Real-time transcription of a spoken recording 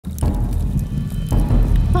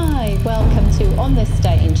Welcome to On This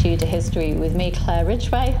Day in Tudor History with me, Claire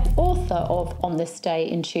Ridgway, author of On This Day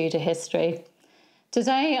in Tudor History.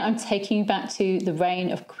 Today I'm taking you back to the reign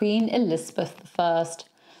of Queen Elizabeth I.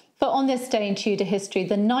 For On This Day in Tudor History,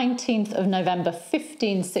 the 19th of November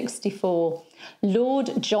 1564,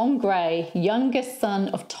 Lord John Grey, youngest son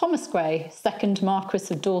of Thomas Grey, 2nd Marquess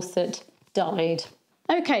of Dorset, died.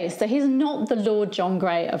 Okay, so he's not the Lord John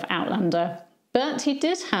Grey of Outlander, but he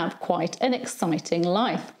did have quite an exciting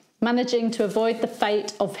life, managing to avoid the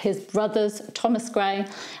fate of his brothers Thomas Grey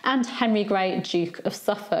and Henry Grey, Duke of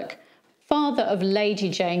Suffolk, father of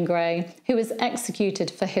Lady Jane Grey, who was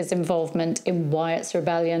executed for his involvement in Wyatt's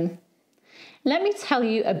rebellion. Let me tell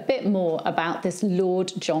you a bit more about this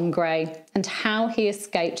Lord John Grey and how he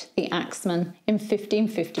escaped the axeman in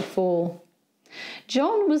 1554.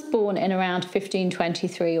 John was born in around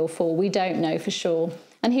 1523 or 4, we don't know for sure,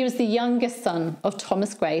 and he was the youngest son of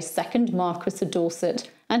Thomas Grey, 2nd Marquess of Dorset,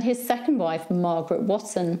 and his second wife, Margaret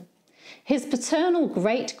Wotton. His paternal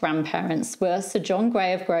great-grandparents were Sir John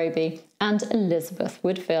Grey of Groby and Elizabeth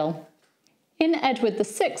Woodville. In Edward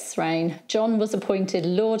VI's reign, John was appointed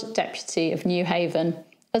Lord Deputy of Newhaven,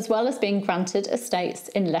 as well as being granted estates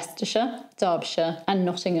in Leicestershire, Derbyshire and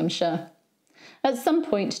Nottinghamshire. At some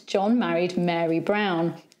point, John married Mary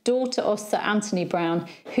Brown, daughter of Sir Anthony Brown,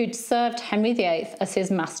 who'd served Henry VIII as his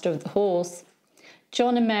master of the horse.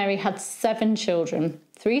 John and Mary had 7 children,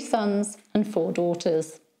 3 sons and 4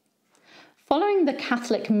 daughters. Following the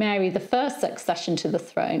Catholic Mary I's accession to the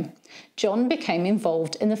throne, John became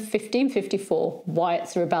involved in the 1554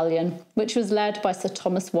 Wyatt's Rebellion, which was led by Sir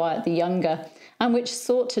Thomas Wyatt the Younger, and which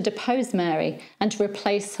sought to depose Mary and to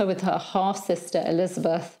replace her with her half-sister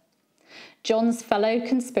Elizabeth. John's fellow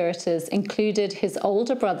conspirators included his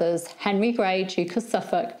older brothers Henry Grey, Duke of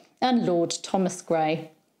Suffolk, and Lord Thomas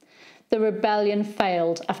Grey. The rebellion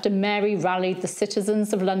failed after Mary rallied the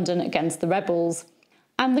citizens of London against the rebels,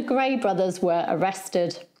 and the Grey brothers were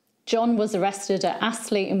arrested. John was arrested at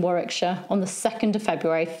Astley in Warwickshire on the 2nd of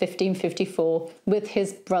February 1554 with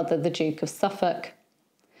his brother the Duke of Suffolk.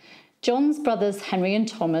 John's brothers Henry and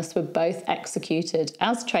Thomas were both executed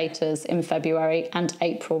as traitors in February and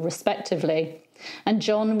April respectively, and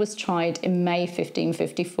John was tried in May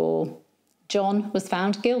 1554. John was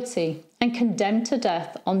found guilty and condemned to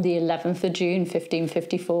death on the 11th of June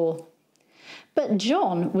 1554. But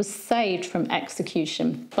John was saved from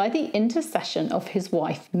execution by the intercession of his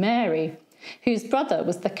wife Mary, whose brother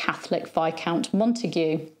was the Catholic Viscount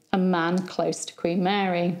Montague, a man close to Queen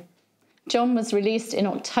Mary. John was released in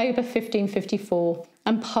October 1554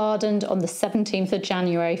 and pardoned on the 17th of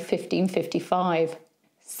January 1555.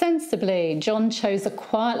 Sensibly, John chose a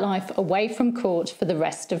quiet life away from court for the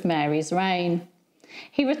rest of Mary's reign.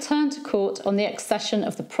 He returned to court on the accession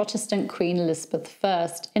of the Protestant Queen Elizabeth I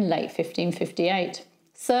in late 1558,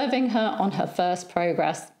 serving her on her first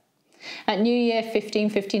progress. At New Year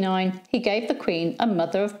 1559, he gave the Queen a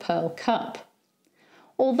mother-of-pearl cup.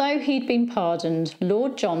 Although he'd been pardoned,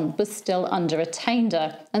 Lord John was still under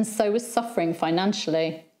attainder and so was suffering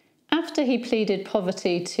financially. After he pleaded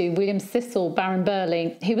poverty to William Cecil, Baron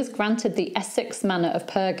Burghley, he was granted the Essex Manor of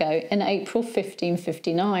Pyrgo in April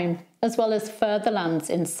 1559, as well as further lands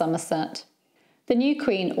in Somerset. The new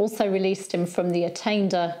Queen also released him from the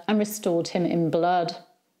attainder and restored him in blood.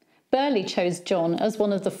 Burghley chose John as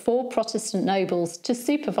one of the 4 Protestant nobles to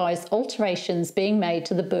supervise alterations being made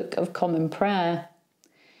to the Book of Common Prayer.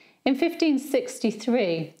 In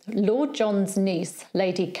 1563, Lord John's niece,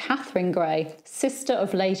 Lady Catherine Grey, sister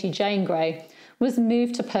of Lady Jane Grey, was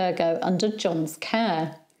moved to Pyrgo under John's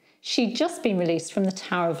care. She'd just been released from the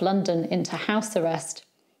Tower of London into house arrest.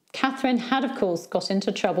 Catherine had, of course, got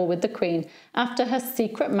into trouble with the Queen after her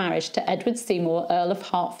secret marriage to Edward Seymour, Earl of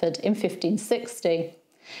Hertford, in 1560.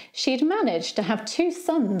 She'd managed to have 2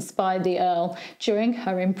 sons by the Earl during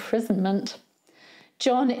her imprisonment.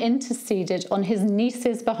 John interceded on his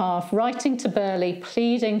niece's behalf, writing to Burghley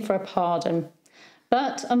pleading for a pardon.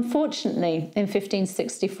 But unfortunately, in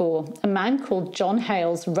 1564, a man called John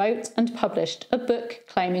Hales wrote and published a book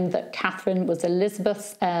claiming that Catherine was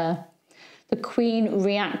Elizabeth's heir. The Queen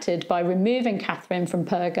reacted by removing Catherine from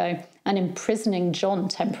Pyrgo and imprisoning John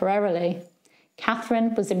temporarily.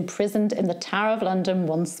 Catherine was imprisoned in the Tower of London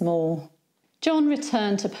once more. John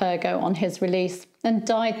returned to Pyrgo on his release and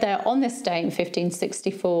died there on this day in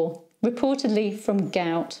 1564, reportedly from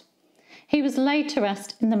gout. He was laid to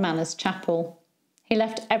rest in the Manor's chapel. He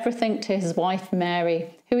left everything to his wife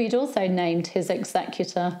Mary, who he'd also named his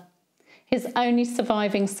executor. His only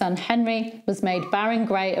surviving son Henry was made Baron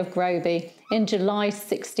Grey of Groby in July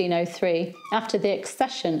 1603 after the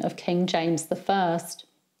accession of King James I.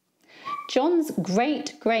 John's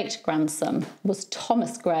great-great-grandson was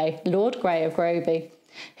Thomas Grey, Lord Grey of Groby,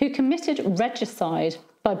 who committed regicide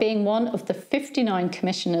by being one of the 59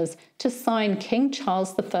 commissioners to sign King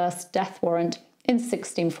Charles I's death warrant in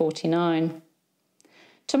 1649.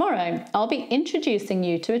 Tomorrow, I'll be introducing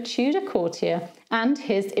you to a Tudor courtier and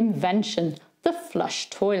his invention, the flush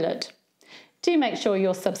toilet. Do make sure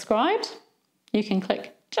you're subscribed. You can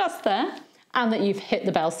click just there, and that you've hit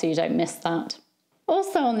the bell so you don't miss that.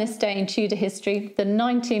 Also on this day in Tudor history, the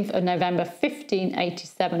 19th of November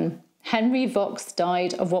 1587, Henry Vaux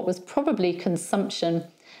died of what was probably consumption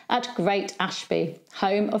at Great Ashby,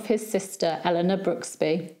 home of his sister Eleanor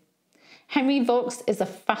Brooksby. Henry Vaux is a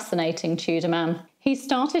fascinating Tudor man. He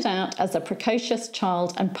started out as a precocious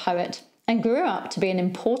child and poet and grew up to be an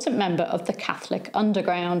important member of the Catholic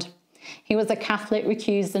underground. He was a Catholic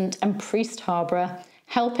recusant and priest harbourer,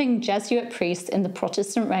 helping Jesuit priests in the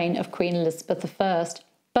Protestant reign of Queen Elizabeth I,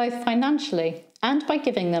 both financially and by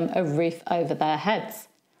giving them a roof over their heads.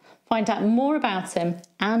 Find out more about him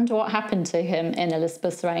and what happened to him in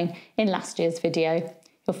Elizabeth's reign in last year's video.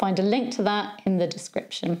 You'll find a link to that in the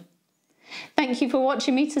description. Thank you for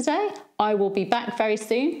watching me today. I will be back very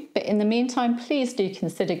soon, but in the meantime, please do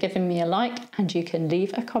consider giving me a like, and you can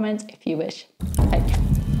leave a comment if you wish. Take care.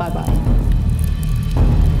 Bye-bye.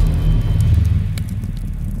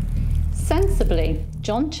 Sensibly,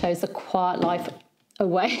 John chose a quiet life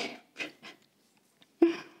away. Are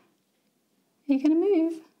you going to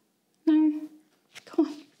move? No.